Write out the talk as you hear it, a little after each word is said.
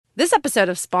This episode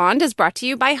of Spawned is brought to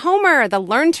you by Homer, the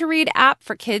learn-to-read app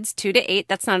for kids 2 to 8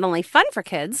 that's not only fun for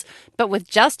kids, but with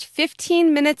just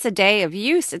 15 minutes a day of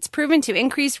use, it's proven to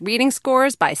increase reading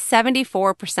scores by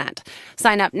 74%.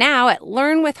 Sign up now at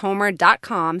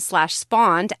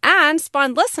learnwithhomer.com/spawned, and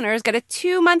Spawned listeners get a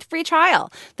 2-month free trial.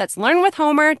 That's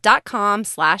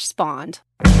learnwithhomer.com/spawned.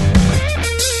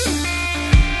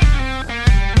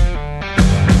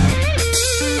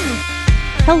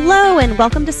 Hello and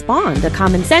welcome to Spawned, a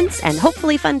common sense and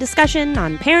hopefully fun discussion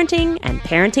on parenting and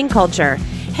parenting culture.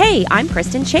 Hey, I'm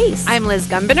Kristen Chase. I'm Liz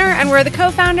Gumbiner, and we're the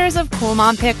co-founders of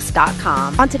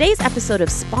CoolMomPicks.com. On today's episode of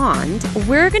Spawned,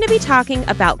 we're going to be talking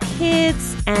about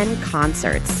kids and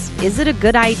concerts. Is it a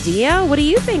good idea? What do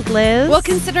you think, Liz? Well,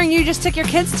 considering you just took your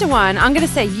kids to one, I'm going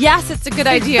to say yes, it's a good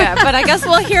idea, but I guess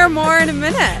we'll hear more in a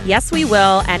minute. Yes, we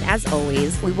will, and as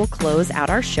always, we will close out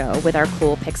our show with our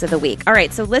cool picks of the week. All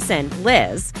right, so listen,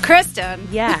 Liz. Kristen.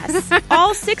 Yes.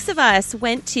 All 6 of us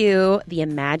went to the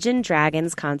Imagine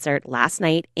Dragons concert last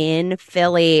night in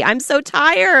Philly. I'm so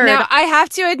tired. Now, I have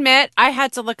to admit, I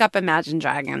had to look up Imagine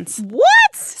Dragons. What?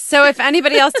 So if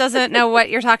anybody else doesn't know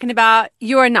what you're talking about,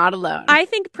 you are not alone. I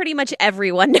think pretty much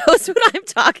everyone knows what I'm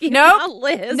talking about,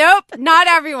 Liz. Nope, not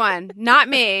everyone. Not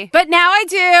me. But now I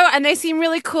do, and they seem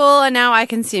really cool, and now I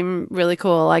can seem really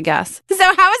cool, I guess. So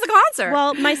how was the concert?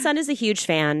 Well, my son is a huge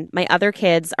fan. My other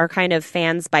kids are kind of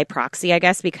fans by proxy, I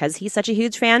guess, because he's such a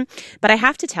huge fan. But I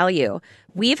have to tell you,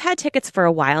 we've had tickets for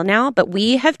a while now, but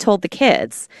we have told the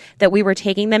kids that we were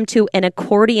taking them to an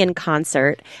accordion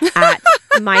concert at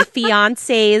my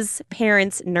fiance's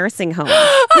parents' nursing home.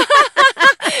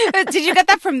 Did you get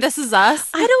that from This Is Us?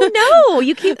 I don't know.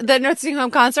 You keep the nursing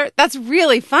home concert? That's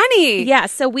really funny. Yeah,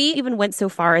 so we even went so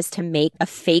far as to make a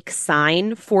fake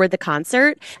sign for the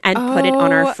concert and put it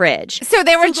on our fridge. So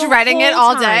they were dreading it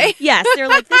all day? Yes, they're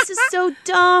like, this is so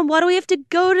dumb. Why do we have to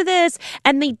go to this?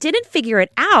 And they didn't figure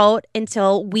it out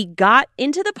until we got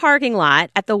into the parking lot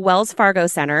at the Wells Fargo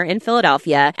Center in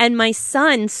Philadelphia, and my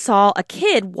son saw a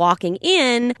kid walking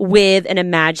in with an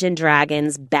Imagine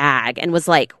Dragons bag and was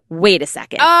like, wait a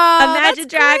second. Imagine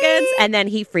Dragons. Great. And then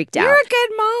he freaked out. You're a good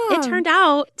mom. It turned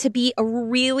out to be a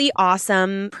really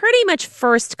awesome, pretty much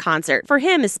first concert for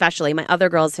him, especially. My other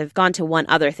girls have gone to one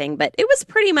other thing, but it was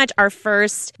pretty much our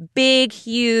first big,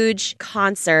 huge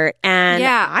concert. And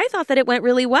I thought that it went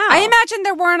really well. I imagine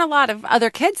there weren't a lot of other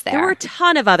kids there. There were a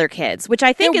ton of other kids, which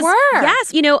I think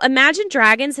yes. You know, Imagine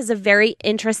Dragons has a very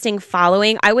interesting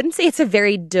following. I wouldn't say it's a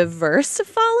very diverse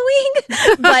following,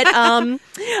 but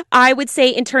I would say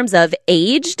in terms of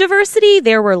age diversity,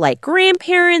 there were like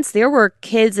grandparents, there were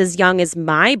kids as young as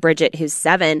my Bridget, who's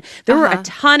 7. There were a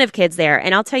ton of kids there.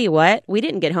 And I'll tell you what, we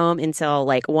didn't get home until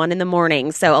like 1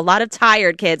 a.m. So a lot of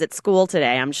tired kids at school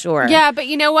today, I'm sure. Yeah, but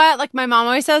you know what? Like my mom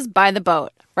always says, buy the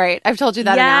boat. Right? I've told you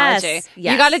that analogy.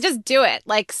 Yes. You got to just do it.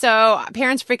 Like, so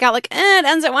parents freak out like, it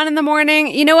ends at 1 a.m.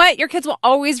 You know what? Your kids will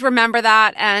always remember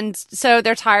that. And so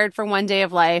they're tired for one day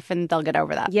of life and they'll get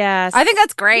over that. Yes. I think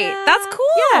that's great. Yeah. That's cool.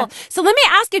 Yeah. So let me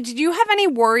ask you, did you have any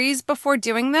worries before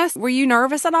doing this? Were you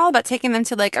nervous at all about taking them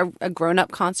to like a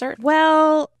grown-up concert?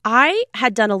 Well, I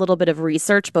had done a little bit of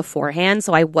research beforehand,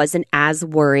 so I wasn't as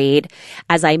worried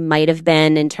as I might have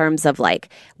been in terms of like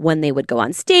when they would go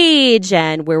on stage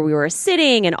and where we were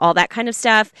sitting and all that kind of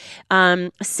stuff.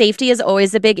 Safety is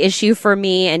always a big issue for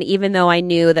me. And even though I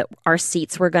knew that our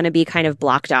seats were going to be kind of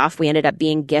blocked off, we ended up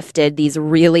being gifted these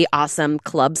really awesome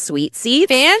club suite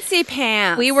seats. Fancy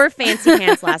pants. We were fancy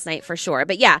pants last night for sure.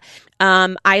 But yeah,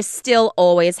 I still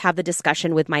always have the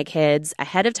discussion with my kids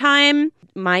ahead of time.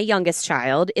 My youngest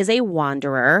child is a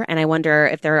wanderer, and I wonder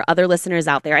if there are other listeners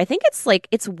out there. I think it's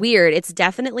weird. It's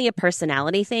definitely a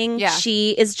personality thing. Yeah.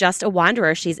 She is just a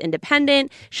wanderer. She's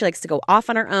independent. She likes to go off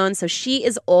on her own. So she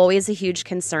is always a huge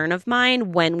concern of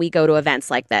mine when we go to events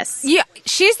like this. Yeah,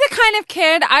 she's the kind of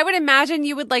kid I would imagine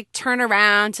you would like turn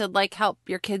around to like help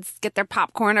your kids get their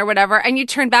popcorn or whatever, and you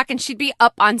turn back and she'd be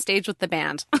up on stage with the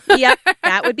band. Yep,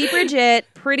 that would be Bridget,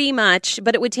 pretty much.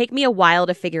 But it would take me a while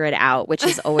to figure it out, which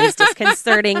is always disconcerting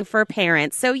for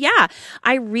parents. So yeah,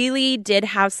 I really did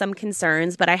have some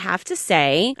concerns, but I have to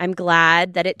say, I'm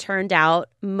glad that it turned out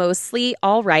mostly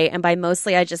all right. And by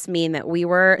mostly, I just mean that we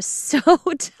were so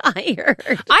tired.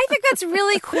 I think that's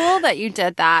really cool that you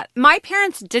did that. My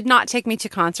parents did not take me to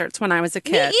concerts when I was a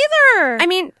kid. Me either. I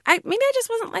mean, maybe I just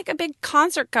wasn't like a big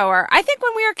concert goer. I think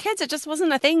when we were kids, it just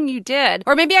wasn't a thing you did.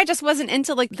 Or maybe I just wasn't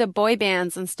into like the boy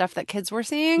bands and stuff that kids were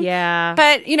seeing. Yeah.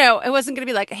 But, it wasn't going to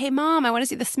be like, hey, Mom, I want to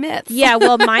see the Smiths. Yeah,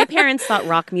 well, my parents thought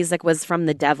rock music was from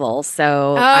the devil,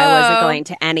 so I wasn't going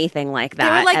to anything like that.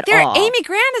 They were like, all. Amy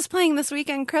Grant is playing this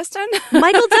weekend, Kristen.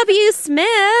 Michael W. Smith.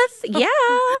 Yeah.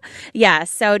 Yeah.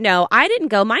 So, no, I didn't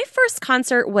go. My first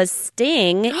concert was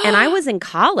Sting, and I was in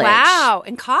college. Wow.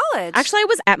 In college? Actually, I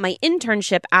was at my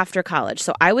internship after college.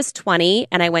 So I was 20,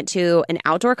 and I went to an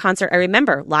outdoor concert. I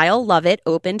remember Lyle Lovett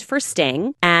opened for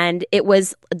Sting, and it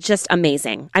was just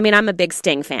amazing. I mean, I'm a big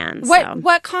Sting fan.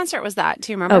 What concert was that?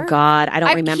 Do you remember? Oh, God. I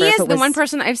don't remember. He is the one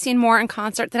person I've seen more in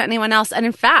concert than anyone else. And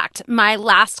in fact, my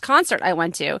last concert I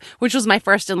went to, which was my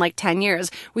first in like 10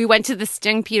 years, we went to the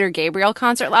Sting Peter Gabriel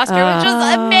concert last year, which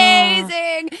was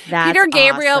amazing. Peter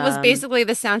Gabriel was basically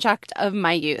the soundtrack of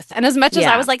my youth. And as much as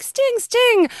I was like, Sting,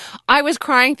 Sting, I was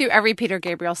crying through every Peter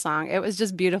Gabriel song. It was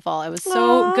just beautiful. It was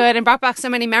so good and brought back so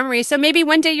many memories. So maybe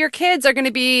one day your kids are going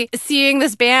to be seeing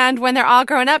this band when they're all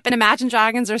grown up and Imagine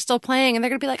Dragons are still playing. And they're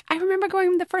going to be like, I remember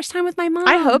going the first time with my mom.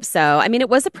 I hope so. I mean, it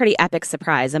was a pretty epic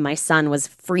surprise. And my son was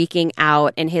freaking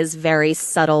out in his very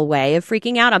subtle way of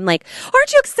freaking out. I'm like,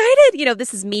 aren't you excited?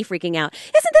 This is me freaking out.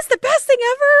 Isn't this the best thing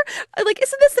ever? Like,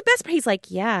 isn't this the best? He's like,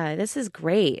 yeah, this is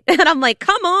great. And I'm like,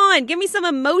 come on, give me some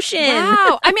emotion.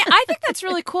 Wow. I mean, I think that's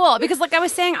really cool because like I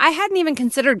was saying, I hadn't even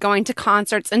considered going to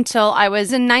concerts until I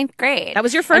was in 9th grade. That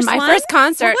was your first one? My first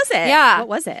concert. What was it? Yeah. What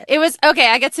was it? It was, okay,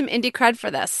 I get some indie cred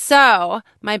for this. So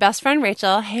my best friend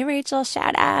Rachel, hey Rachel,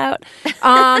 shout out,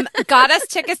 got us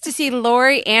tickets to see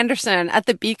Laurie Anderson at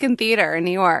the Beacon Theater in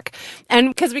New York. And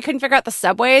because we couldn't figure out the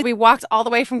subway, we walked all the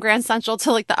way from Grand Central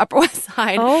to like the Upper West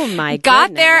Side. Oh my goodness.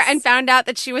 Got there and found out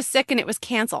that she was sick and it was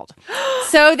canceled.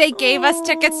 So they gave us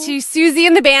tickets to Susie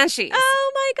and the Banshees.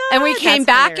 Oh my God. And we came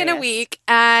back in a week,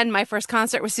 and my first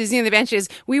concert was Susie and the Banshees.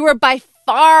 We were by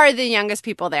far the youngest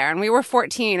people there, and we were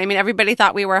 14. I mean, everybody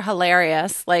thought we were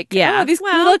hilarious. Like, these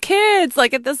cool little kids,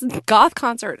 like at this goth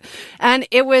concert. And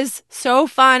it was so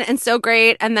fun and so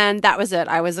great. And then that was it.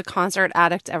 I was a concert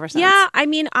addict ever since. Yeah, I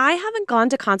mean, I haven't gone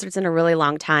to concerts in a really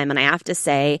long time, and I have to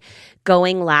say,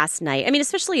 going last night, I mean,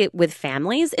 especially with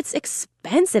families, it's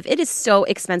expensive. It is so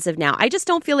expensive now. I just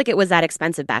don't feel like it was that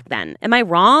expensive back then. Am I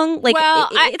wrong? Like, well,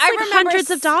 it's like hundreds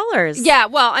of dollars. Yeah,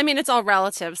 well, I mean, it's all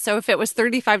relative. So if it was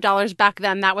 $35 back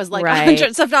then, that was like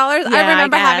hundreds of dollars. Yeah, I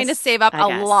remember having to save up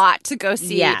a lot to go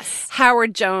see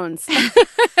Howard Jones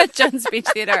at Jones Beach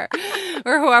Theater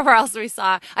or whoever else we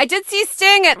saw. I did see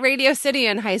Sting at Radio City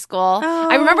in high school. Oh.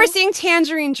 I remember seeing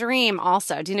Tangerine Dream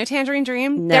also. Do you know Tangerine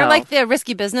Dream? No. They're like the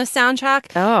Risky Business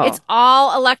soundtrack. Oh. It's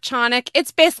all electronic.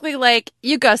 It's basically like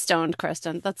you go stoned,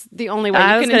 Kristen. That's the only way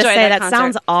you can enjoy that concert. That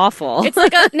sounds awful. It's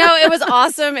like no, it was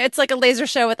awesome. It's like a laser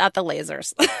show without the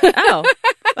lasers. Oh,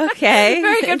 okay.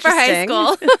 Very good for high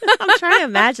school. I'm trying to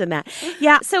imagine that.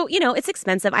 Yeah, so, it's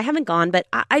expensive. I haven't gone, but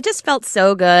I just felt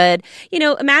so good.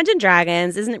 Imagine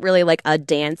Dragons isn't really like a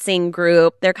dancing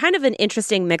group. They're kind of an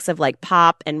interesting mix of like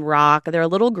pop and rock. They're a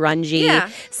little grungy. Yeah.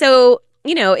 So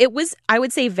it was, I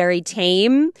would say, very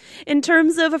tame in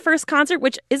terms of a first concert,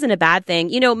 which isn't a bad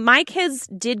thing. My kids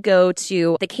did go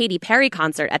to the Katy Perry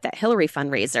concert at that Hillary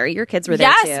fundraiser. Your kids were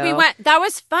there too. Yes, we went. That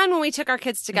was fun when we took our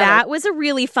kids together. That was a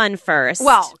really fun first.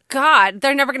 Well, God,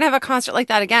 they're never going to have a concert like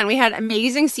that again. We had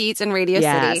amazing seats in Radio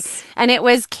City. And it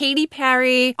was Katy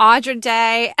Perry, Audra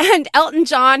Day, and Elton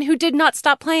John, who did not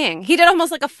stop playing. He did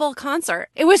almost like a full concert.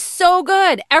 It was so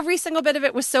good. Every single bit of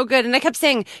it was so good. And I kept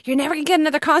saying, you're never going to get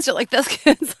another concert like this.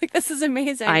 Kids, like, this is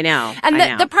amazing. I know. And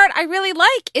the part I really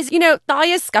like is,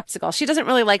 Thalia's skeptical. She doesn't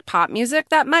really like pop music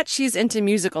that much. She's into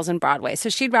musicals and Broadway. So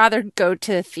she'd rather go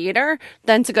to the theater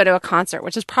than to go to a concert,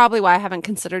 which is probably why I haven't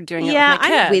considered doing it with my kids.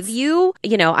 Yeah, I'm with you.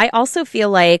 I also feel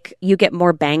like you get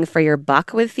more bang for your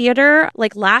buck with theater.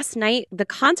 Like last night, the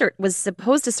concert was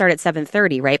supposed to start at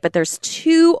 7:30, right? But there's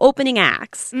 2 opening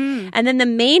acts. And then the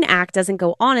main act doesn't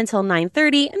go on until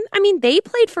 9:30. And I mean, they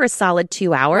played for a solid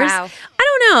 2 hours. Wow.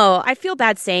 I don't know. I feel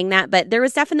bad saying that, but there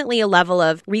was definitely a level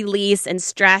of release and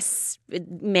stress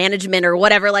management or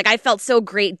whatever. Like I felt so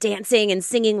great dancing and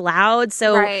singing loud.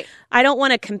 So I don't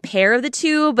want to compare the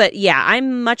two, but yeah,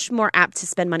 I'm much more apt to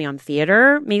spend money on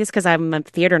theater. Maybe it's because I'm a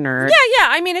theater nerd. Yeah.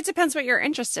 I mean, it depends what you're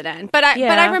interested in. But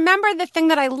I remember the thing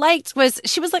that I liked was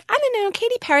she was like, I don't know,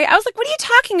 Katy Perry. I was like, what are you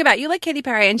talking about? You like Katy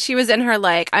Perry? And she was in her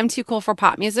like, I'm too cool for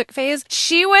pop music phase.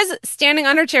 She was standing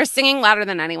on her chair singing louder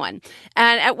than anyone.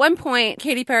 And at one point,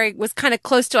 Katy Perry was kind of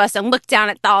close to us and looked down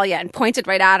at Thalia and pointed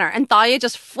right at her. And Thalia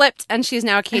just flipped and and she's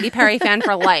now a Katy Perry fan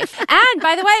for life. And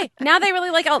by the way, now they really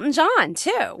like Elton John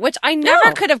too, which I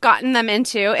never could have gotten them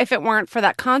into if it weren't for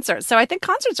that concert. So I think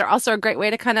concerts are also a great way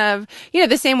to kind of,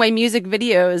 the same way music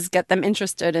videos get them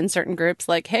interested in certain groups.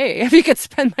 Like, hey, if you could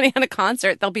spend money on a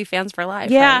concert, they'll be fans for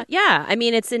life. Yeah, right? yeah. I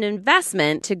mean, it's an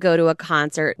investment to go to a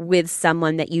concert with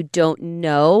someone that you don't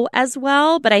know as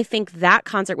well. But I think that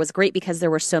concert was great because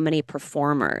there were so many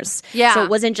performers. Yeah. So it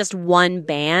wasn't just one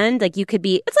band. Like you could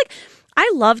be, it's like, I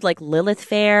loved like Lilith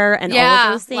Fair and all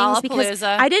of those things because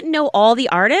I didn't know all the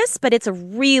artists, but it's a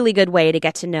really good way to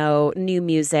get to know new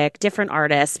music, different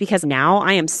artists, because now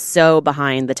I am so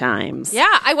behind the times.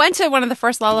 Yeah, I went to one of the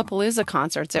first Lollapalooza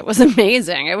concerts. It was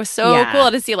amazing. It was so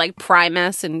cool to see like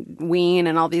Primus and Ween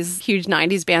and all these huge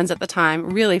 90s bands at the time.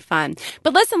 Really fun.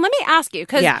 But listen, let me ask you,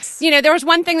 because, there was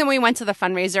one thing that we went to the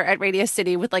fundraiser at Radio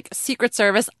City with like Secret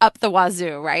Service up the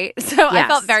wazoo, right? So I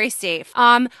felt very safe.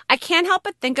 I can't help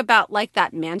but think about like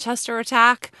that Manchester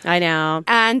attack. I know.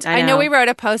 And I know we wrote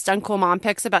a post on Cool Mom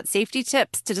Picks about safety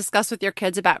tips to discuss with your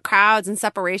kids about crowds and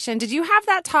separation. Did you have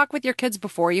that talk with your kids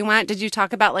before you went? Did you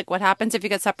talk about like what happens if you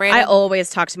get separated? I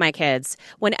always talk to my kids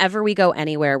whenever we go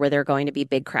anywhere where they're going to be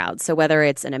big crowds. So whether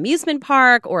it's an amusement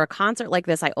park or a concert like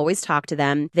this, I always talk to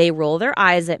them. They roll their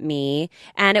eyes at me.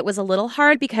 And it was a little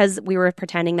hard because we were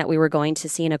pretending that we were going to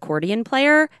see an accordion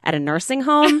player at a nursing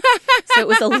home. So it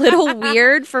was a little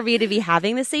weird for me to be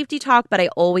having the safety talk, but I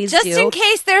always just do. Just in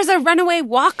case there's a runaway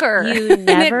walker. You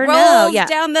never and it know. rolls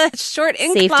down the short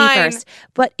incline. Safety first.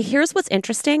 But here's what's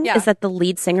interesting is that the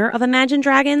lead singer of Imagine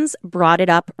Dragons brought it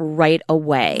up right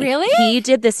away. Really? He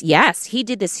did this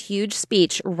huge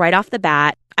speech right off the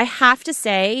bat. I have to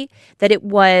say that it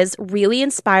was really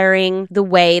inspiring the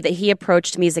way that he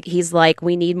approached music. He's like,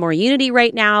 we need more unity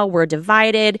right now. We're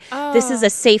divided. This is a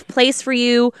safe place for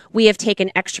you. We have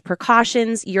taken extra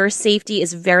precautions. Your safety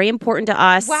is very important to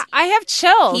us. Wow, I have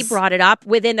chills. He brought it up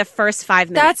within the first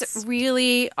 5 minutes. That's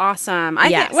really awesome.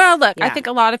 I think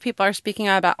a lot of people are speaking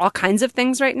out about all kinds of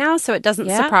things right now, so it doesn't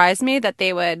surprise me that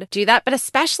they would do that. But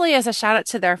especially as a shout out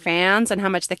to their fans and how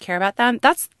much they care about them,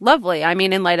 that's lovely. I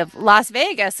mean, in light of Las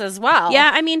Vegas as well.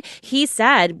 Yeah, I mean, he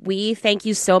said, we thank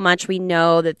you so much. We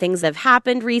know that things have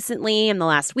happened recently in the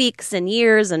last weeks and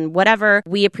years and whatever.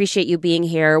 We appreciate you being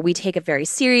here. We take it very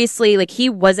seriously. Like, he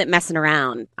wasn't messing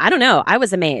around. I don't know. I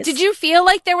was amazed. Did you feel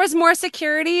like there was more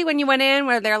security when you went in,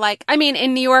 where they're like, I mean,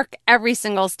 in New York, every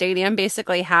single stadium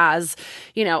basically has,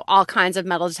 all kinds of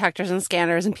metal detectors and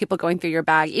scanners and people going through your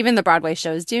bag. Even the Broadway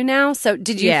shows do now. So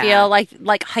did you feel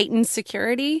like heightened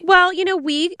security? Well,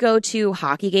 we go to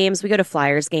hockey games. We go to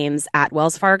Flyers games at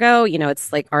Wells Fargo.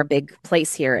 It's like our big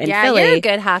place here in Philly. Yeah, you're a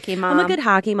good hockey mom. I'm a good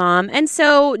hockey mom. And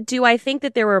so do I think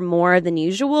that there were more than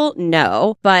usual?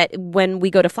 No. But when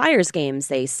we go to Flyers games,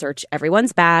 they search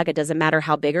everyone's bag. It doesn't matter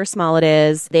how big or small it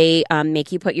is. They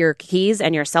make you put your keys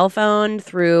and your cell phone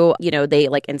through, they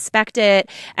like inspect it,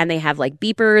 and they have like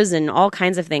beepers and all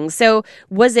kinds of things. So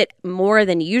was it more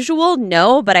than usual?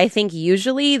 No. But I think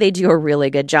usually they do a really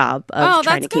good job of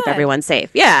trying to keep everyone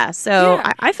safe. Yeah. So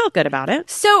I felt good about it.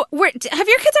 So have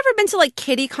your kids ever been to like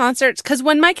kiddie concerts? Because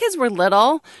when my kids were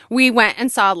little, we went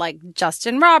and saw like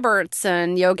Justin Roberts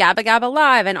and Yo Gabba Gabba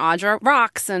Live and Audra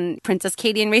Rocks and Princess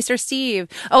Katie and Racer Steve.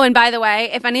 Oh, and by the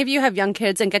way, if any of you have young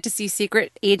kids and get to see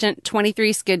Secret Agent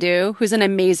 23 Skidoo, who's an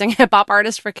amazing hip hop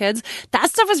artist for kids, that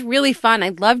stuff was really fun. I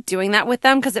loved doing that with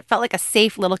them because it felt like a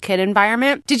safe little kid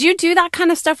environment. Did you do that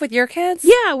kind of stuff with your kids?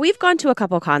 Yeah, we've gone to a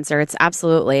couple concerts.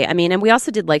 Absolutely. I mean, and we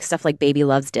also did like stuff like Baby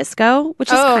Loves Disco, which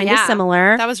is kind of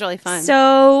similar. That was really fun.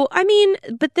 So, I mean,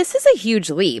 but this is a huge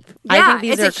leap. Yeah, I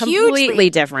think these are completely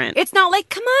different. It's not like,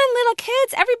 come on, little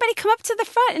kids, everybody come up to the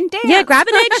front and dance. Yeah, grab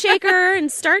an egg shaker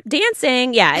and start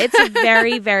dancing. Yeah, it's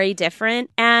very, very different.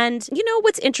 And,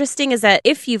 what's interesting is that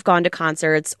if you've gone to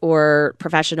concerts or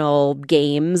professional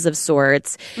games of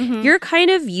sorts, you're kind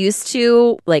of used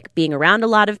to like being around a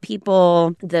lot of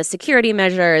people, the security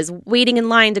measures, waiting in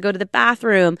line to go to the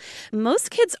bathroom.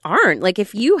 Most kids aren't. Like,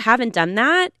 if you haven't done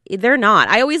that, they're not.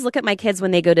 I always look at my kids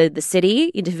when they go to the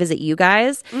city to visit you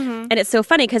guys. And it's so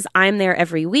funny because I'm there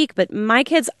every week, but my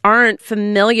kids aren't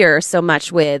familiar so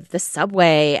much with the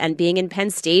subway and being in Penn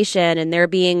Station, and they're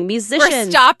being musicians. We're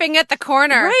stopping at the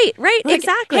corner. Right, like,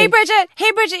 exactly. Hey,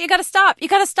 Bridget, you got to stop.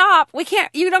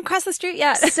 You don't cross the street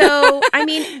yet. So, I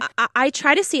mean, I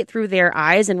try to see it through their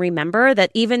eyes and remember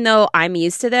that even though I'm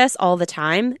used to this all the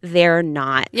time, they're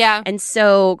not. Yeah. And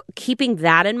so keeping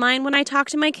that in mind when I talk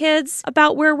to my kids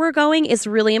about where we're going is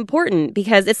really important,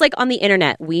 because it's like on the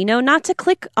internet, we know not to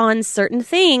click on certain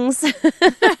things.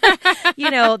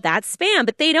 that's spam.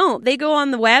 But they don't. They go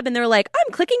on the web and they're like,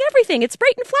 I'm clicking everything. It's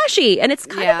bright and flashy. And it's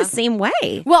kind of the same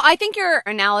way. Well, I think your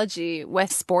analogy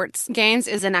with sports games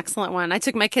is an excellent one. I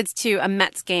took my kids to a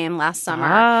Mets game last summer.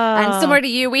 And similar to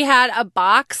you, we had a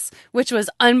box, which was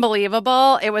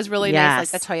unbelievable. It was really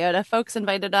nice. Like the Toyota folks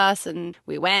invited us and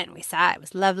we went, we sat. It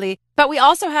was lovely. But we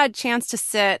also had a chance to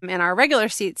sit in our regular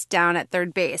seats down at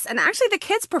third base. And actually the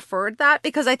kids preferred that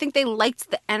because I think they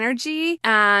liked the energy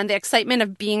and the excitement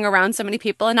of being around so many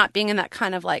people and not being in that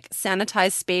kind of like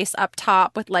sanitized space up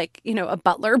top with like, a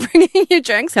butler bringing you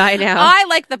drinks. I know. I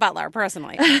like the butler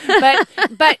personally. But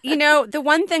the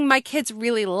one thing my kids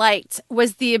really liked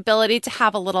was the ability to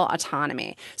have a little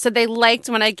autonomy. So they liked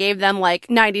when I gave them like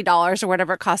 $90 or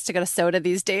whatever it costs to get a soda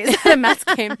these days at a Mets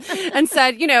game and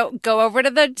said, go over to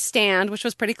the stand, which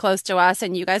was pretty close to us,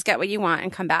 and you guys get what you want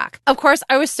and come back. Of course,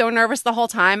 I was so nervous the whole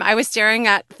time. I was staring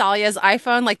at Thalia's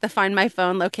iPhone, like the Find My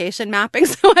Phone location mapping,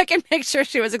 so I could make sure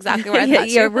she was exactly where I thought she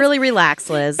was. You're really relaxed,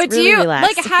 Liz. But really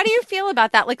relaxed. How do you feel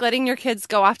about that? Like letting your kids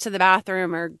go off to the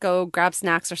bathroom or go grab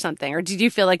snacks or something? Or did you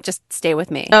feel like just stay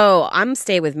with me? Oh, I'm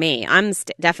stay with me. I'm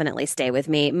definitely stay with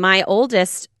me. My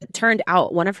oldest, turned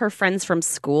out one of her friends from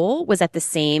school was at the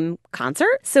same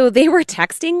concert. So they were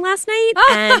texting last night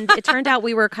and it turned out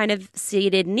we were kind of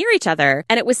seated near each other.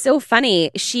 And it was so funny.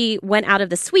 She went out of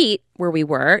the suite where we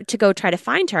were to go try to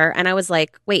find her. And I was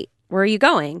like, wait, where are you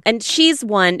going? And she's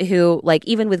one who, like,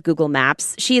 even with Google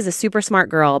Maps, she is a super smart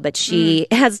girl, but she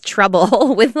has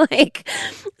trouble with, like,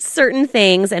 certain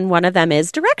things. And one of them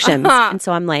is directions. And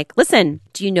so I'm like, listen,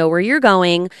 do you know where you're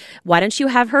going? Why don't you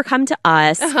have her come to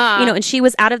us? And she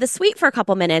was out of the suite for a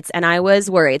couple minutes and I was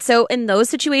worried. So in those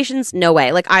situations, no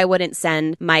way. Like, I wouldn't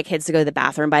send my kids to go to the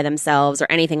bathroom by themselves or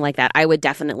anything like that. I would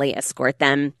definitely escort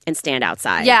them and stand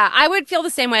outside. Yeah, I would feel the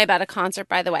same way about a concert,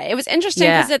 by the way. It was interesting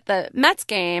because at the Mets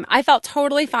game, I felt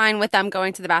totally fine with them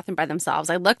going to the bathroom by themselves.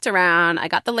 I looked around. I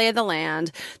got the lay of the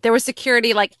land. There was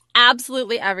security like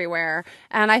absolutely everywhere.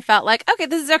 And I felt like, okay,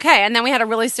 this is okay. And then we had a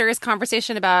really serious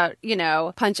conversation about,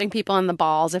 punching people in the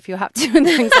balls if you have to and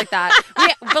things like that.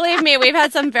 Believe me, we've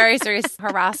had some very serious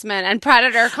harassment and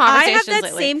predator conversations I have that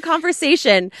lately. same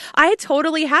conversation. I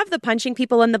totally have the punching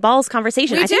people in the balls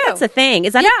conversation. I think that's a thing.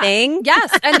 Is that a thing?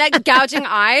 Yes. And that gouging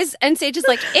eyes. And Sage is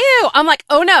like, ew. I'm like,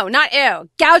 oh no, not ew.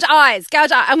 Gouge eyes.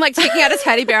 Gouge eyes. I'm like taking out a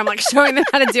teddy bear. I'm like showing them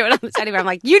how to do it on the teddy bear. I'm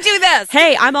like, you do this.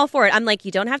 Hey, I'm all for it. I'm like,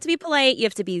 you don't have to be polite. You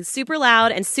have to be super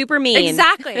loud and super mean.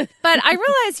 Exactly. But I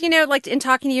realized, like in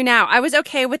talking to you now, I was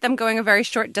okay with them going a very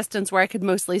short distance where I could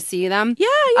mostly see them.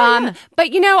 Yeah.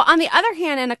 But, on the other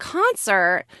hand, in a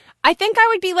concert, I think I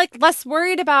would be like less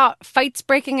worried about fights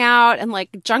breaking out and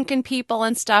like drunken people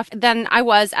and stuff than I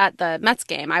was at the Mets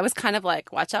game. I was kind of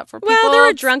like, watch out for people. Well, there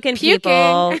were drunken puking.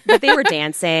 people, but they were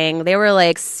dancing. They were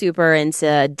like super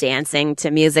into dancing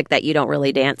to music that you don't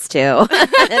really dance to.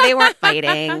 They weren't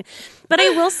fighting. But I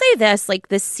will say this, like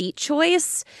the seat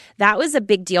choice, that was a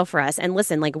big deal for us. And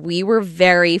listen, like we were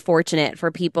very fortunate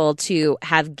for people to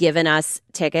have given us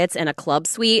tickets in a club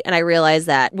suite. And I realized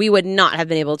that we would not have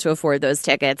been able to afford those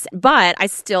tickets. But I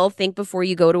still think before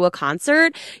you go to a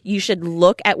concert, you should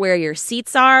look at where your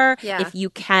seats are. Yeah. If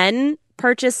you can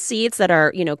purchase seats that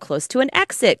are, close to an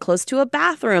exit, close to a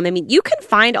bathroom. I mean, you can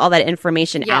find all that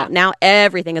information out. Now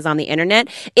everything is on the internet.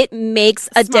 It makes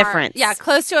a difference. Yeah,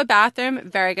 close to a bathroom,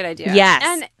 very good idea. Yes.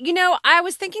 And, I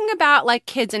was thinking about like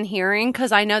kids and hearing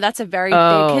because I know that's a very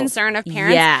big concern of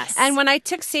parents. Yes. And when I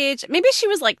took Sage, maybe she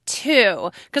was like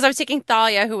 2 because I was taking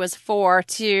Thalia, who was 4,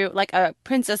 to like a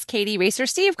Princess Katie Racer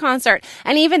Steve concert.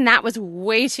 And even that was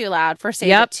way too loud for Sage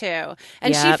at 2.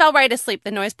 And she fell right asleep.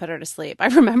 The noise put her to sleep. I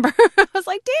remember. I was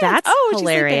like, damn. That's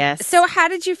hilarious. So how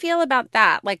did you feel about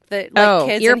that? Like the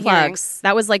kids earplugs.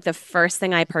 That was like the first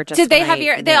thing I purchased. Did they have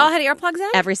they all had earplugs in?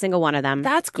 Every single one of them.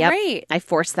 That's great. I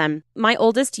forced them. My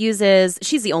oldest she's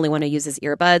the only one who uses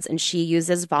earbuds, and she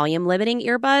uses volume limiting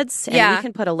earbuds. And we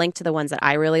can put a link to the ones that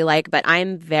I really like, but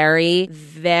I'm very,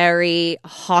 very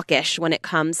hawkish when it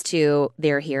comes to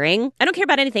their hearing. I don't care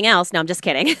about anything else. No, I'm just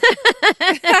kidding.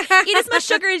 Eat as much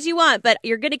sugar as you want, but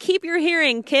you're going to keep your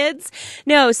hearing, kids.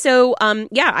 No, so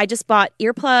I just bought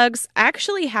earplugs. I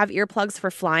actually have earplugs for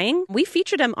flying. We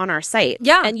featured them on our site.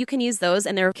 Yeah. And you can use those,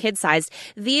 and they're kid-sized.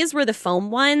 These were the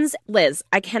foam ones. Liz,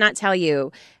 I cannot tell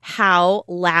you how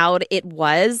loud it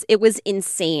was. It was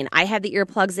insane. I had the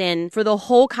earplugs in for the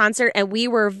whole concert, and we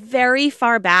were very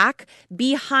far back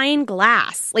behind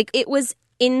glass. Like, it was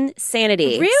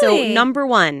insanity. Really? So, number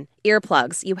one,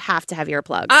 earplugs. You have to have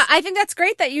earplugs. I think that's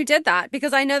great that you did that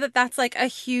because I know that that's like a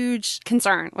huge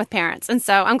concern with parents. And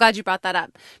so I'm glad you brought that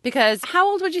up because how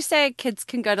old would you say kids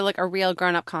can go to like a real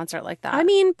grown-up concert like that? I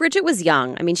mean, Bridget was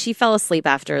young. I mean, she fell asleep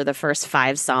after the first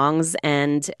 5 songs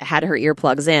and had her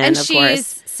earplugs in, and of she's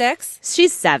course. 6?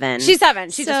 She's 7. She's 7.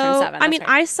 She just turned 7. I mean,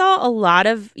 I saw a lot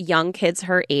of young kids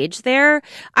her age there.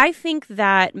 I think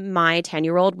that my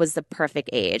 10-year-old was the perfect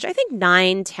age. I think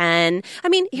 9, 10. I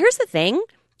mean, here's the thing.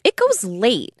 It goes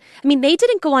late. I mean, they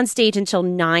didn't go on stage until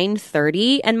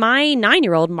 9:30, and my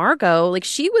 9-year-old, Margot, like,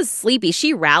 she was sleepy.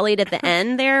 She rallied at the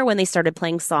end there when they started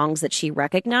playing songs that she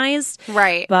recognized.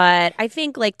 Right. But I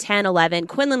think, like, 10, 11,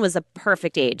 Quinlan was a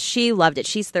perfect age. She loved it.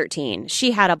 She's 13. She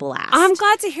had a blast. I'm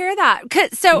glad to hear that.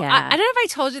 So Yeah. I don't know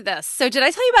if I told you this. So did I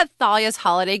tell you about Thalia's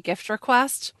holiday gift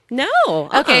request? No.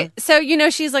 Okay, so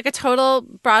she's like a total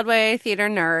Broadway theater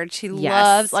nerd. She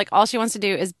loves, like, all she wants to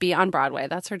do is be on Broadway.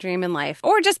 That's her dream in life.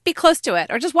 Or just be close to it.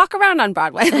 Or just walk around on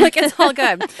Broadway. Like, it's all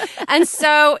good. And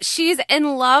so she's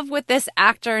in love with this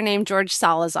actor named George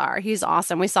Salazar. He's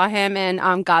awesome. We saw him in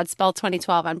Godspell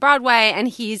 2012 on Broadway, and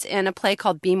he's in a play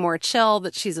called Be More Chill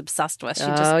that she's obsessed with. She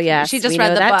just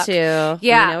read the book. Too.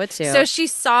 Yeah. We know it too. So she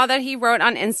saw that he wrote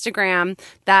on Instagram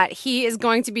that he is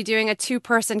going to be doing a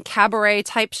 2-person cabaret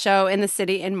type show in the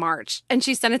city in March. And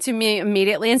she sent it to me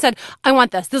immediately and said, I want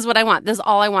this. This is what I want. This is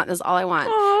all I want. This is all I want.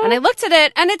 Aww. And I looked at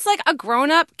it and it's like a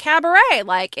grown-up cabaret.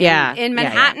 Like in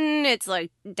Manhattan, it's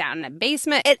like down in a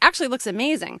basement. It actually looks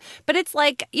amazing. But it's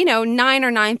like, 9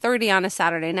 or 9:30 on a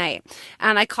Saturday night.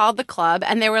 And I called the club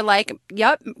and they were like,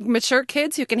 yep, mature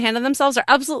kids who can handle themselves are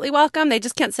absolutely welcome. They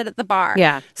just can't sit at the bar.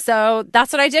 Yeah. So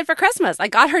that's what I did for Christmas. I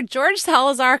got her George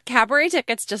Salazar cabaret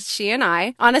tickets, just she and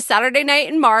I, on a Saturday night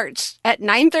in March at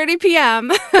 9:30 p.m.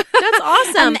 That's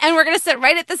awesome. and we're going to sit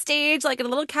right at the stage, like at a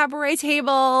little cabaret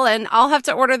table, and I'll have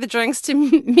to order the drinks to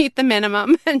meet the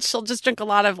minimum. And she'll just drink a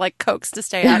lot of like Cokes to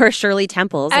stay up. Or Shirley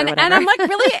Temples or whatever. And I'm like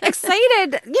really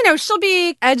excited. She'll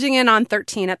be edging in on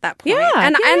 13 at that point. Yeah.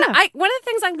 And one of the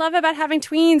things I love about having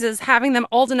tweens is having them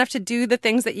old enough to do the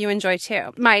things that you enjoy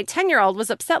too. My 10-year-old was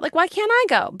upset, like, why can't I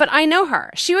go? But I know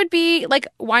her. She would be like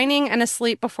whining and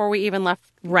asleep before we even left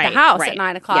the house at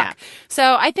 9 o'clock. Yeah.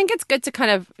 So I think it's good to kind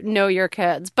of know your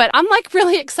kids. But I'm like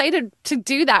really excited to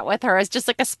do that with her as just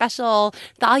like a special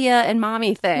Thalia and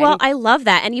mommy thing. Well, I love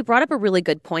that. And you brought up a really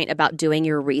good point about doing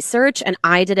your research. And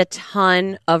I did a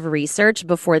ton of research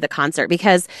before the concert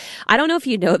because I don't know if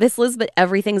you know this, Liz, but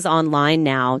everything's online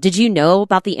now. Did you know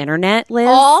about the internet, Liz?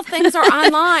 All things are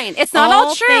online. It's not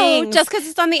all true things. just because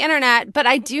it's on the internet. But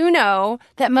I do know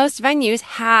that most venues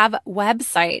have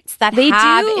websites that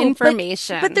have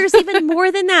information. But there's even more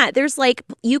than that. There's like,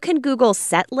 you can Google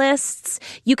set lists.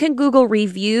 You can Google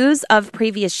reviews of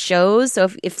previous shows. So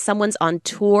if someone's on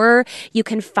tour, you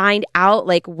can find out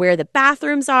like where the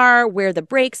bathrooms are, where the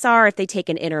breaks are, if they take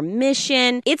an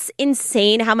intermission. It's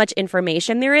insane how much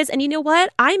information there is. And you know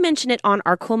what? I mentioned it on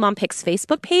our Cool Mom Picks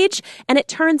Facebook page. And it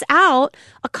turns out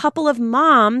a couple of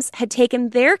moms had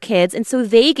taken their kids. And so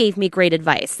they gave me great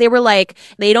advice. They were like,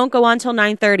 they don't go on till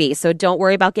 9:30. So don't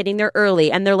worry about getting there early.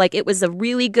 And they're like, it was a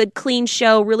really good, clean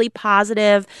show, really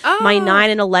positive. My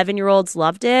 9 and 11-year-olds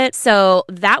loved it. So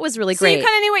that was really great. So you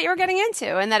kind of knew what you were getting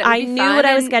into and that it would be fun. I knew what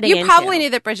I was getting into. You probably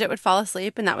knew that Bridget would fall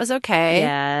asleep and that was okay.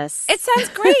 Yes. It sounds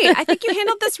great. I think you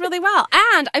handled this really well.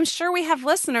 And I'm sure we have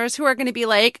listeners who are going to be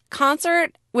like,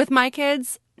 concert with my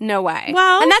kids? No way.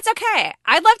 Well, and that's okay.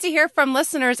 I'd love to hear from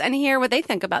listeners and hear what they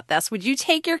think about this. Would you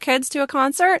take your kids to a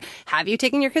concert? Have you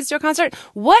taken your kids to a concert?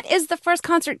 What is the first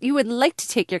concert you would like to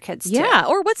take your kids to? Yeah,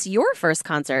 or what's your first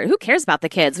concert? Who cares about the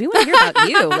kids? We want to hear about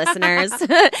you, listeners.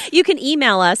 You can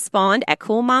email us,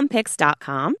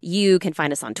 spawned@coolmompicks.com. You can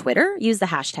find us on Twitter. Use the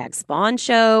hashtag Spawn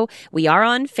Show. We are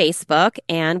on Facebook,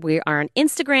 and we are on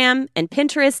Instagram and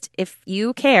Pinterest if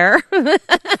you care.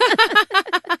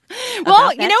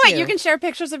 Well, you know what? You can share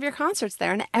pictures of your concerts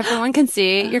there, and everyone can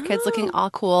see your kids looking all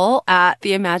cool at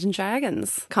the Imagine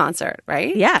Dragons concert,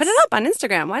 right? Yes. Put it up on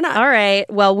Instagram. Why not? All right.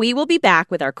 Well, we will be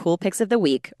back with our cool picks of the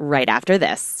week right after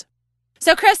this.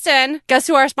 So, Kristen, guess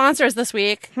who our sponsor is this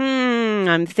week?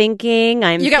 I'm thinking.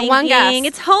 You got one guess.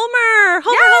 It's Homer.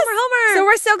 Homer. So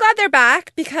we're so glad they're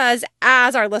back because,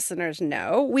 as our listeners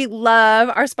know, we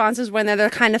love our sponsors when they're the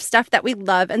kind of stuff that we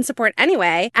love and support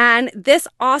anyway. And this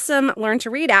awesome Learn to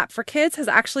Read app for kids has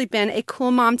actually been a Cool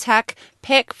Mom Tech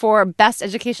pick for best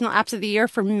educational apps of the year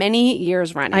for many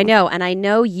years running. I know. And I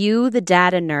know you, the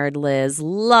data nerd, Liz,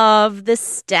 love the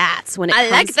stats when it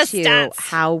comes to stats.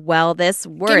 how well this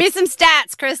works. Give me some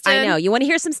stats, Kristen. I know. You want to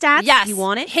hear some stats? Yes. You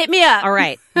want it? Hit me up. All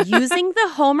right. Using the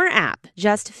Homer app,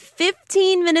 just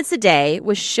 15 minutes a day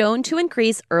was shown to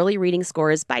increase early reading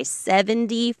scores by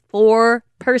 74%.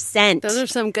 100%. Those are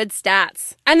some good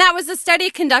stats. And that was a study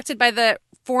conducted by the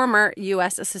former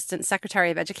U.S. Assistant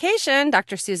Secretary of Education,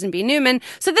 Dr. Susan B. Newman.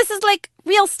 So this is like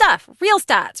real stuff, real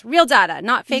stats, real data,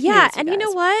 not fake news. Yeah, and you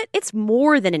know what? It's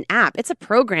more than an app. It's a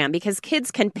program because kids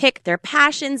can pick their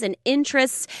passions and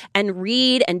interests and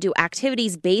read and do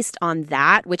activities based on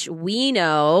that, which we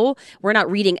know. We're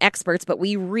not reading experts, but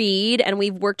we read, and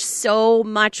we've worked so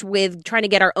much with trying to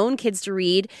get our own kids to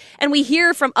read. And we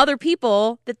hear from other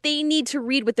people that they need to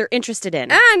read what they're interested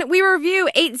in. And we review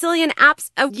 8 zillion apps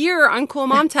a year on Cool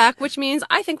Mom Tech, which means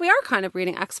I think we are kind of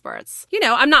reading experts. You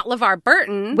know, I'm not LeVar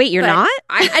Burton. Wait, you're not?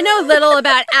 I know little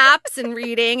about apps and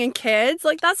reading and kids.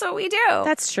 Like, that's what we do.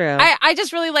 That's true. I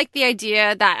just really like the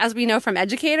idea that, as we know from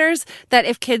educators, that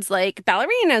if kids like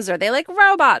ballerinas or they like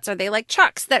robots or they like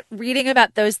trucks, that reading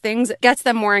about those things gets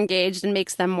them more engaged and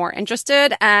makes them more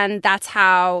interested. And that's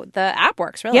how the app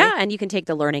works, really. Yeah, and you can take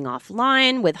the learning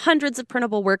offline with hundreds of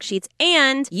printable worksheets.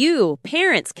 And you,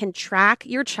 parents, can track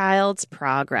your child's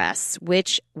progress,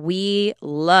 which we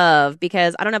love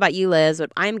because I don't know about you, Liz,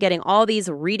 but I'm getting all these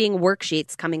reading worksheets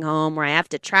coming home where I have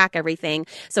to track everything.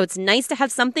 So it's nice to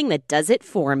have something that does it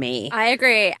for me. I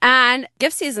agree. And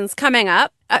gift season's coming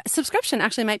up. A subscription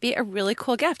actually might be a really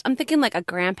cool gift. I'm thinking like a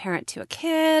grandparent to a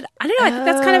kid. I don't know. I think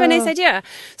that's kind of a nice idea.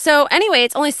 So anyway,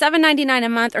 it's only $7.99 a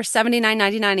month or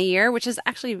 $79.99 a year, which is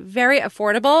actually very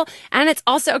affordable. And it's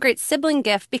also a great sibling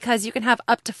gift because you can have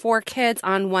up to 4 kids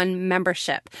on one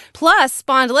membership. Plus,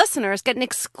 Spawned listeners get an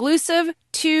exclusive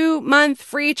 2-month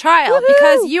free trial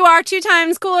because you are 2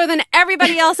 times cooler than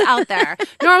everybody else out there.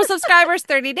 Normal subscribers,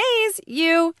 30 days.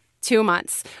 You 2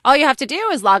 months. All you have to do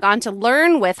is log on to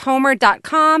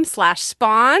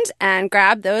learnwithhomer.com/spawned and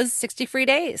grab those 60 free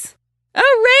days. All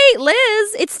right,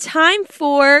 Liz, it's time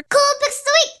for Cool Picks of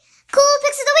the Week. Cool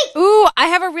Picks of the Week. Ooh, I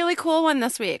have a really cool one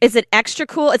this week. Is it extra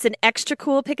cool? It's an extra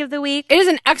cool pick of the week? It is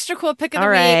an extra cool pick of the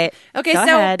week. Okay, Go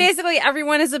so ahead. basically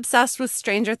everyone is obsessed with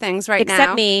Stranger Things right now.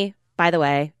 Except me, by the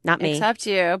way. Not me. Except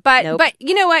you. But Nope. but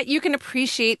you know what? You can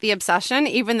appreciate the obsession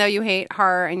even though you hate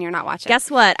horror and you're not watching.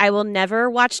 Guess what? I will never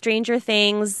watch Stranger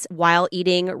Things while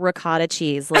eating ricotta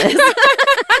cheese, Liz.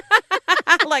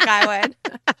 Like I would.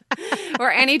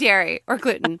 Or any dairy or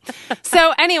gluten.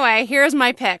 So anyway, here's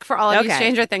my pick for all of you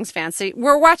Stranger Things fans. So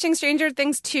we're watching Stranger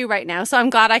Things 2 right now, so I'm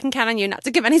glad I can count on you not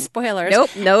to give any spoilers.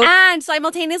 Nope. And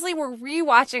simultaneously, we're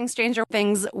rewatching Stranger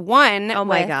Things 1 Oh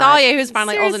my with God. Thalia, who's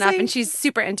finally old enough, and she's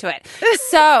super into it.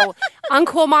 So on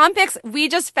Cool Mom Picks, we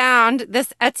just found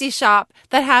this Etsy shop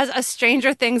that has a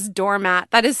Stranger Things doormat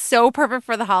that is so perfect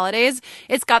for the holidays.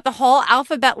 It's got the whole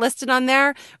alphabet listed on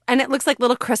there, and it looks like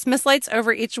little Christmas lights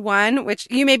over each one, which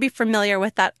you may be familiar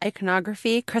with that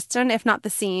iconography, Kristen, if not the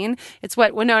scene. It's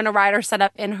what Winona Ryder set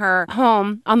up in her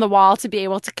home on the wall to be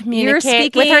able to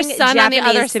communicate with her son Japanese on the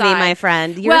other to side. me, my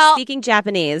friend. You're speaking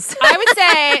Japanese. I would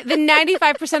say the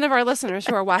 95% of our listeners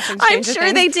who are watching Stranger sure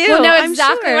Things they do. will know I'm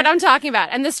exactly sure. what I'm talking about.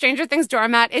 And the Stranger Things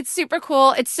doormat, it's super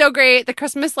cool. It's so great. The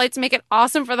Christmas lights make it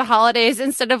awesome for the holidays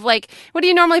instead of like, what do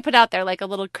you normally put out there? Like a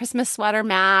little Christmas sweater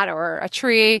mat or a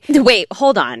tree. Wait,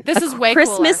 hold on. This is way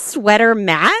Christmas sweater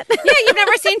mat? Yeah, you've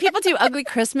never seen people do ugly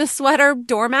Christmas sweater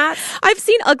doormats? I've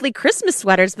seen ugly Christmas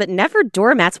sweaters, but never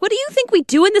doormats. What do you think we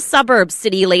do in the suburbs,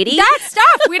 city lady? That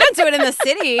stuff. We don't do it in the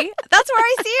city. That's where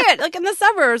I see it. Like in the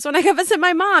suburbs. When I go visit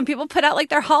my mom, people put out like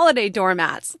their holiday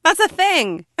doormats. That's a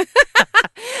thing.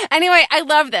 Anyway, I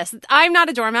love this. I'm not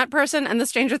a doormat person, and the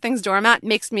Stranger Things doormat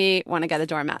makes me want to get a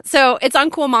doormat. So it's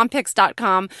on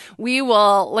coolmompicks.com. We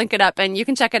will link it up, and you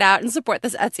can check it out and support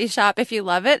this Etsy shop if you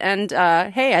love it. And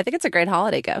hey, I think it's a great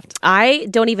holiday gift. I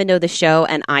don't even know the show,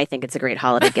 and I think it's a great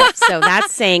holiday gift. So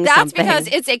that's saying That's something. because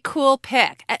it's a cool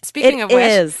pick. Speaking of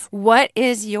which, what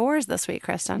is yours this week,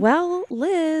 Kristen? Well,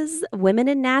 Liz, Women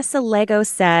in NASA Lego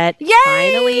set Yay!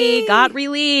 finally got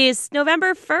released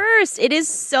November 1st. It is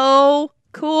so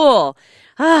cool.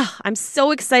 I'm so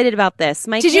excited about this.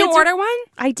 Did you order one?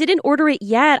 I didn't order it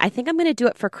yet. I think I'm going to do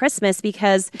it for Christmas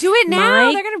because... Do it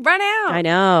now. They're going to run out.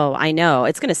 I know.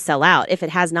 It's going to sell out if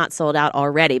it has not sold out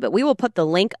already. But we will put the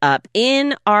link up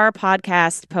in our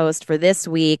podcast post for this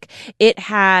week. It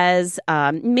has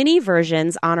mini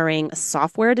versions honoring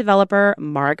software developer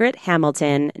Margaret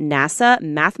Hamilton, NASA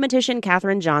mathematician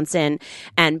Katherine Johnson,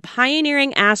 and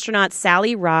pioneering astronaut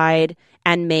Sally Ride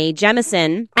and Mae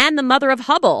Jemison, and and the mother of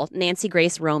Hubble, Nancy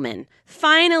Grace Roman.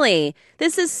 Finally,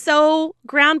 this is so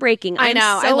groundbreaking. I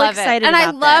know. So I love excited it. And I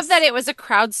about love this. that it was a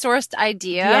crowdsourced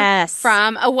idea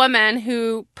from a woman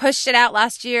who pushed it out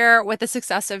last year with the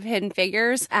success of Hidden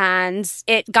Figures. And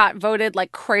it got voted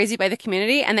like crazy by the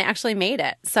community and they actually made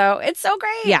it. So it's so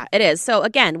great. Yeah, it is. So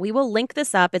again, we will link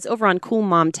this up. It's over on Cool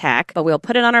Mom Tech, but we'll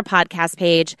put it on our podcast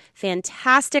page.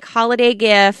 Fantastic holiday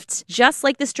gift, just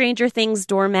like the Stranger Things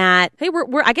doormat. Hey,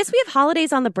 I guess we have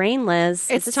holidays on the brain, Liz.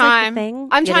 It's time. Like the thing?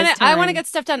 I want to get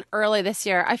stuff done early this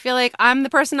year. I feel like I'm the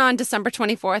person on December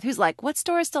 24th who's like, what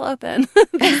store is still open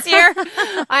this year?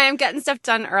 I am getting stuff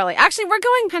done early. Actually, we're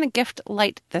going kind of gift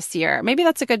light this year. Maybe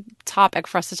that's a good topic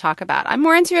for us to talk about. I'm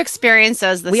more into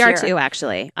experiences this year. We are too,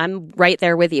 actually. I'm right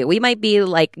there with you. We might be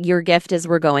like, your gift is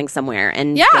we're going somewhere.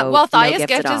 And Thalia's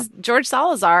gift is George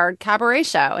Salazar cabaret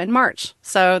show in March.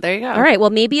 So there you go. All right. Well,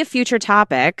 maybe a future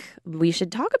topic, we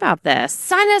should talk about this.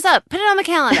 Sign us up. Put it on the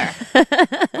calendar.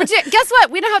 Guess what?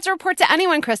 We don't have to report to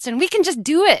anyone, Kristen. We can just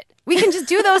do it. We can just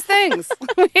do those things.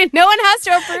 No one has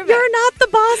to approve it. You're not the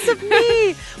boss of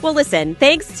me. Well, listen,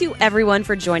 thanks to everyone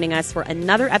for joining us for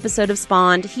another episode of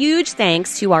Spawned. Huge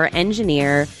thanks to our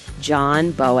engineer,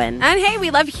 John Bowen. And hey, we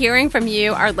love hearing from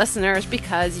you, our listeners,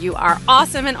 because you are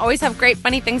awesome and always have great,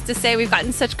 funny things to say. We've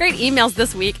gotten such great emails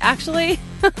this week, actually.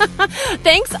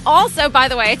 Thanks also, by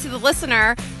the way, to the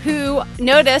listener who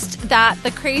noticed that the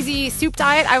crazy soup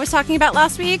diet I was talking about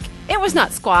last week, it was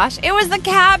not squash. It was the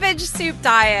cabbage soup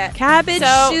diet. Cabbage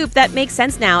soup. That makes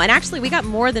sense now. And actually, we got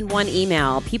more than one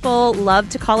email. People love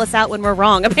to call us out when we're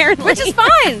wrong, apparently. Which is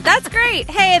fine. That's great.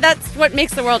 Hey, that's what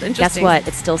makes the world interesting. Guess what?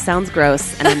 It still sounds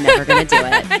gross, and I'm never going to do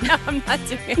it. No, I'm not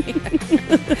doing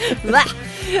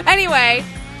it. Anyway,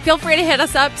 feel free to hit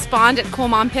us up,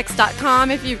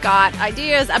 spawned@coolmompicks.com if you've got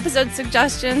ideas, episode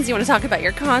suggestions, you want to talk about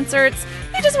your concerts,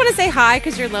 you just want to say hi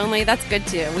because you're lonely, that's good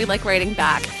too. We like writing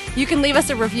back. You can leave us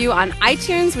a review on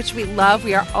iTunes, which we love.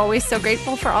 We are always so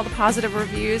grateful for all the positive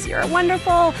reviews. You're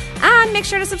wonderful. And make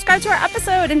sure to subscribe to our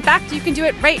episode. In fact, you can do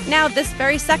it right now this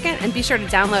very second. And be sure to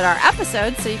download our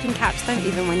episodes so you can catch them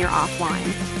even when you're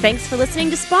offline. Thanks for listening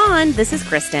to Spawn. This is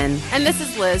Kristen. And this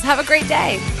is Liz. Have a great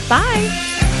day. Bye.